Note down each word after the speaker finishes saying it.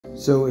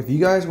So if you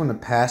guys want to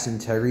pass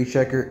integrity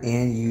checker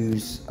and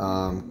use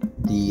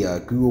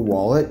the Google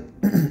Wallet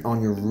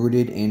on your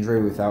rooted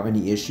Android without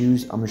any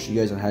issues, I'm going to show you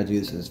guys on how to do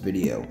this in this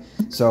video.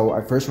 So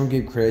I first want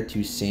to give credit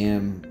to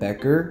Sam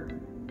Becker.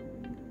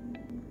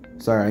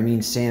 Sorry, I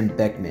mean Sam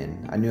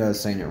Beckman. I knew I was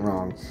saying it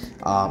wrong.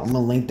 I'm going to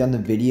link down the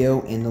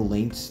video and the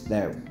links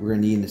that we're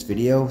going to need in this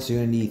video. So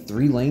you're going to need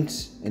 3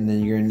 links, and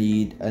then you're going to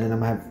need, and then I'm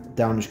going to have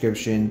down in the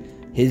description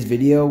his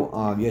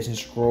video. You guys can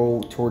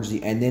scroll towards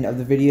the end of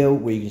the video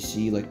where you can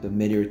see like the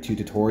mid or 2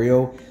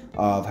 tutorial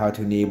of how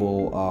to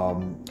enable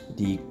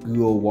the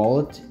Google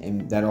Wallet,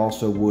 and that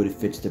also would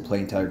fix the Play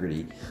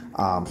Integrity.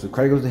 So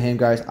credit goes to him,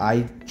 guys.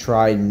 I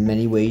tried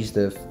many ways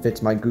to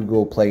fix my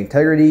Google Play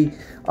Integrity,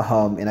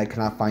 and I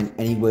cannot find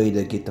any way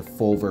to get the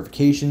full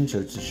verification.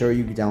 So to show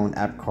you, download an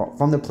app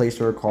from the Play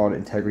Store called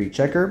Integrity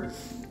Checker,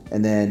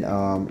 and then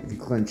if you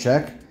click on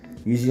check,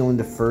 usually only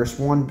the first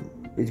one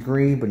is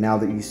green, but now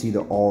that you see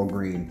the all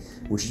green,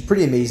 which is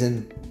pretty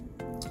amazing.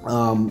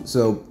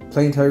 So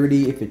Play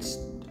Integrity, if it's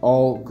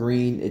all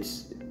green,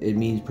 it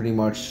means pretty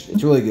much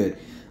it's really good.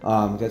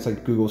 That's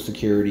like Google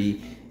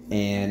security,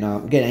 and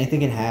again,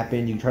 anything can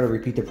happen. You can try to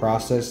repeat the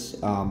process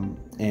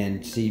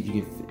and see if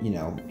you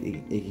can,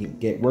 it can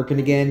get working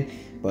again,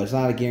 but it's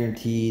not a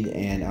guaranteed.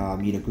 And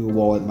Google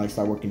Wallet might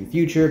start working in the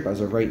future, but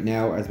as of right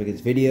now, as I make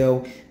this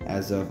video,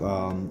 as of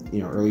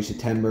early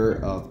September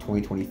of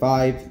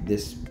 2025,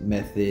 this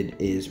method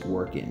is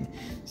working.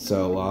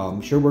 So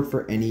should work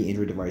for any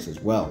Android device as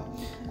well.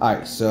 All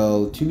right,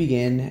 so to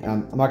begin,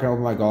 I'm not gonna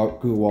open my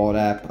Google Wallet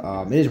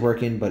app. It is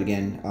working, but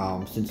again,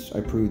 since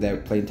I proved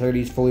that Play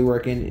Integrity is fully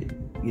working,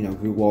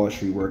 Google Wallet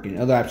should be working.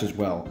 Other apps as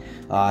well.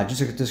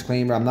 Just a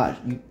disclaimer: I'm not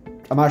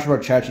sure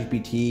about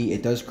ChatGPT.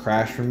 It does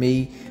crash for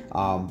me,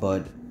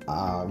 but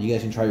you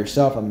guys can try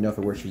yourself. Let me know if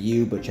it works for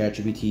you. But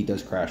ChatGPT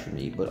does crash for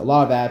me. But a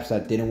lot of apps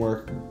that didn't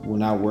work will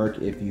now work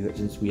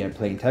since we have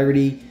Play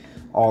Integrity,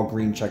 all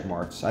green check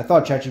marks. I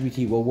thought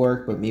ChatGPT will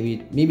work, but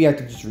maybe I have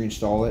to just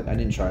reinstall it. I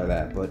didn't try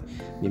that, but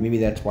maybe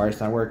that's why it's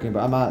not working.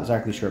 But I'm not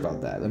exactly sure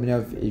about that. Let me know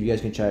if you guys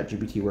can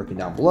ChatGPT working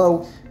down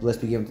below. But let's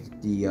begin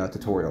with the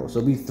tutorial. So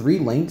it'll be 3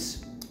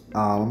 links.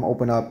 I'm gonna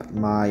open up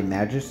my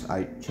Magis.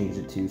 I changed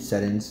it to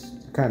settings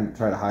to kind of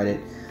try to hide it.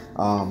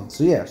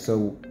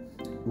 So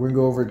we're gonna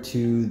go over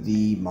to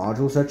the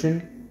module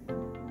section,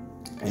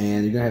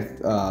 and you're gonna have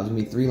there's gonna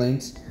be 3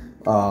 links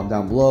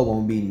down below. One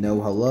will be no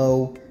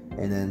hello,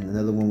 and then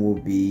another one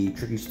will be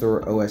Tricky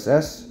Store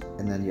OSS,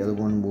 and then the other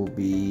one will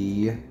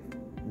be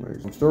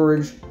where's some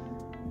storage.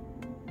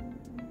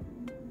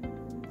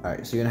 All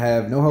right, so you're gonna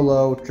have no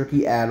hello,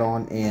 Tricky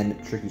add-on, and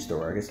Tricky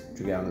Store. I guess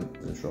Tricky add-on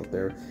doesn't show up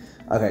there.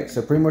 Okay,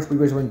 so pretty much what you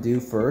guys want to do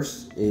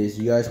first is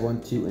you guys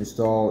want to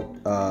install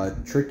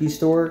Tricky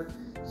Store.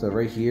 So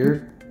right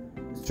here,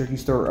 it's Tricky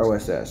Store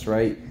OSS,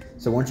 right?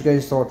 So once you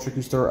guys install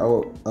Tricky Store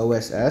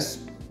OSS,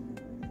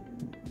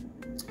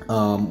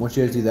 once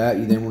you guys do that,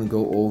 you then want to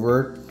go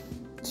over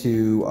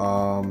to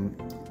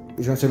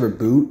you're gonna say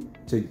reboot.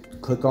 So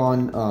click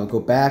on go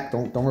back,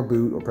 don't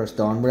reboot or press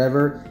done,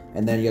 whatever,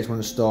 and then you guys want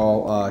to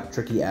install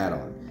Tricky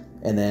add-on.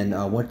 And then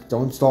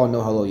don't install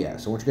no hello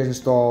yet. So once you guys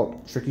install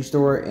Tricky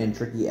Store and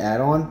Tricky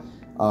add-on,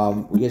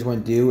 what you guys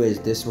want to do is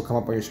this will come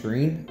up on your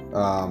screen.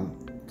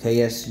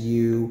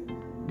 KSU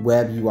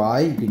Web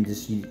UI. You can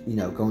just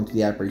go into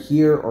the app right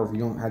here, or if you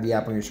don't have the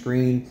app on your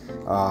screen,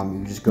 you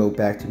can just go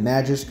back to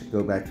Magis,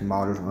 go back to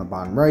modules on the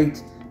bottom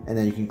right, and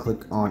then you can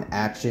click on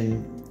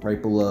Action right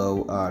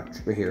below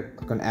right here.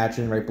 Click on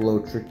Action right below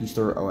Tricky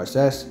Store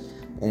OSS,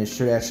 and it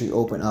should actually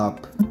open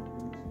up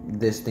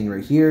this thing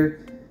right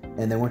here.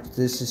 And then once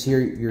this is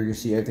here, you're gonna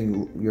see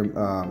everything. Your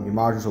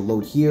modules will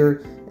load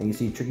here, and you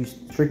see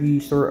Tricky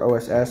Store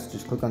OSS.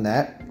 Just click on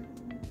that.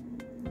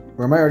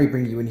 Or it might already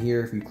bring you in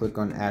here if you click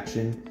on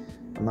Action.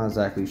 I'm not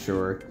exactly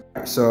sure.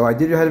 So I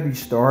did have to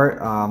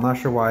restart. I'm not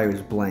sure why it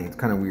was blank. It's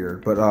kind of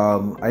weird, but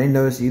I didn't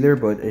notice either.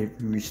 But if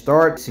you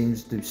restart, it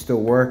seems to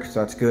still work, so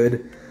that's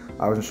good.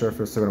 I wasn't sure if it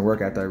was still gonna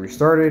work after I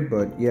restarted,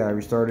 but yeah, I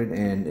restarted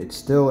and it's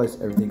still,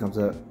 everything comes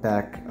up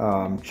back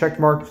check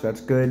mark, so that's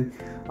good.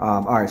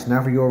 All right, so now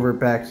if we go over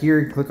back here,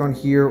 you can click on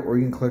here, or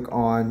you can click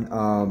on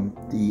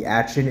the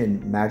Action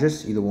in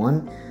Magis, either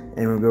one,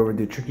 and we'll go over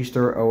to Tricky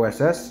Store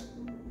OSS,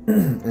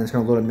 and it's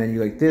gonna load a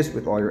menu like this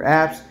with all your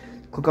apps.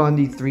 Click on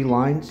the 3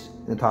 lines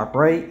in the top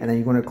right, and then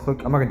you want to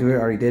click. I'm not gonna do it, I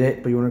already did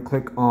it, but you want to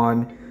click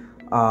on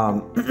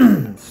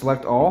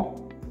select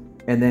all,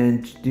 and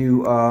then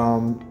do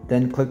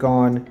then click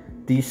on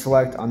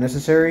deselect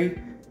unnecessary,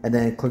 and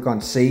then click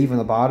on save on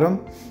the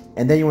bottom,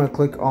 and then you want to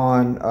click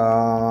on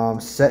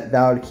set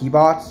valid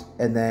keybots,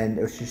 and then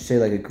it should say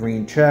like a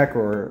green check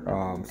or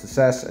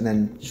success, and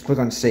then just click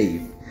on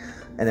save.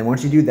 And then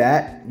once you do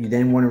that, you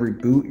then want to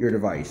reboot your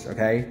device.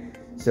 Okay,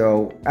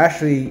 so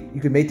actually you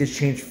can make this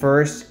change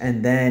first,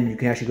 and then you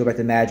can actually go back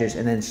to Magis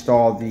and then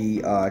install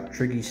the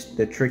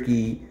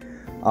Tricky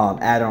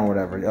add-on or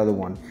whatever, the other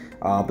one.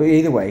 But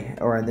either way,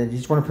 or then you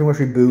just want to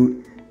pretty much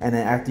reboot. And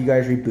then after you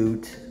guys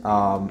reboot,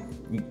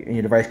 and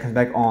your device comes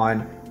back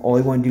on, all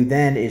you want to do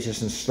then is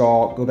just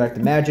go back to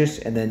Magis,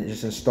 and then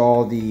just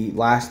install the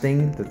last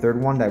thing, the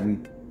third one that we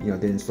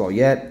didn't install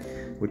yet,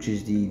 which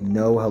is the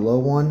no hello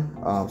one.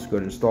 So go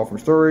to install from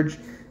storage,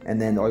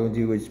 and then all you want to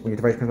do is when your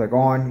device comes back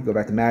on, you go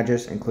back to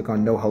Magis and click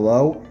on no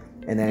hello,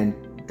 and then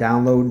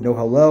download no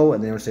hello,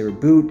 and then it'll say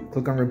reboot.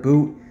 Click on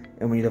reboot,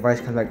 and when your device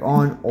comes back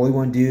on, all you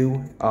want to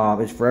do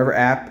is Forever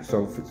app.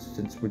 So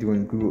since we're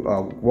doing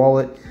Google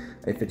Wallet,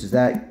 if it's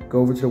that,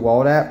 go over to the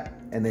Wallet app,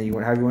 and then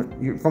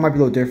your phone might be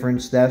a little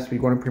different steps, but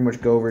you want to pretty much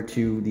go over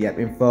to the app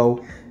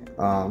info.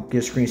 Get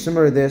a screen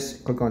similar to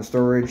this, click on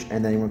storage,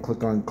 and then you want to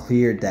click on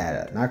clear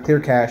data, not clear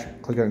cache,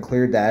 click on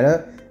clear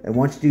data. And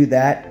once you do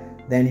that,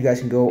 then you guys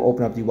can go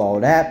open up the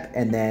Wallet app,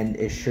 and then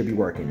it should be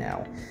working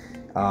now.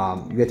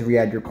 You have to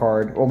re-add your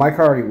card. Well, my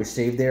card already was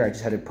saved there. I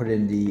just had to put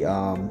in the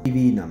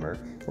CV number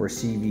or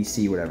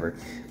CVC, whatever.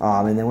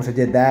 And then once I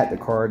did that,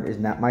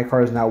 my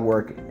card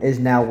is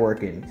now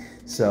working.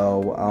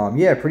 So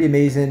yeah, pretty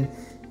amazing.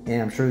 And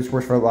I'm sure this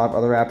works for a lot of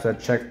other apps that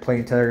check play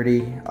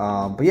integrity.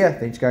 But yeah,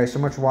 thanks guys so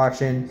much for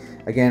watching.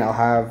 Again, I'll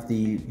have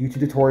the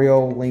YouTube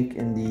tutorial link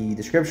in the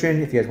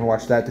description if you guys want to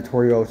watch that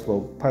tutorial. It's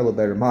probably a little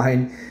better than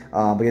mine.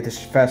 But you have to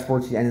fast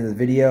forward to the end of the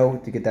video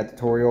to get that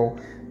tutorial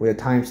with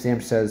a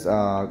timestamp says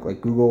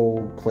like Google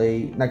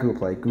Wallet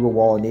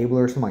Enabler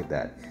or something like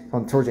that.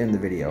 Towards the end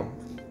of the video.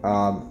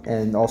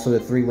 And also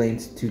the 3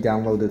 links to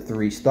download the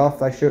 3 stuff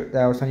that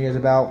I was telling you guys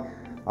about.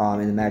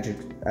 In the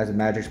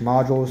Magix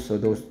modules, so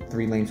those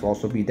 3 links will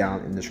also be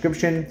down in the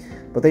description.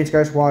 But thanks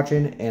guys for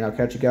watching, and I'll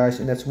catch you guys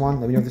in the next one.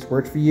 Let me know if this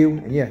works for you,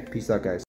 and yeah, peace out guys.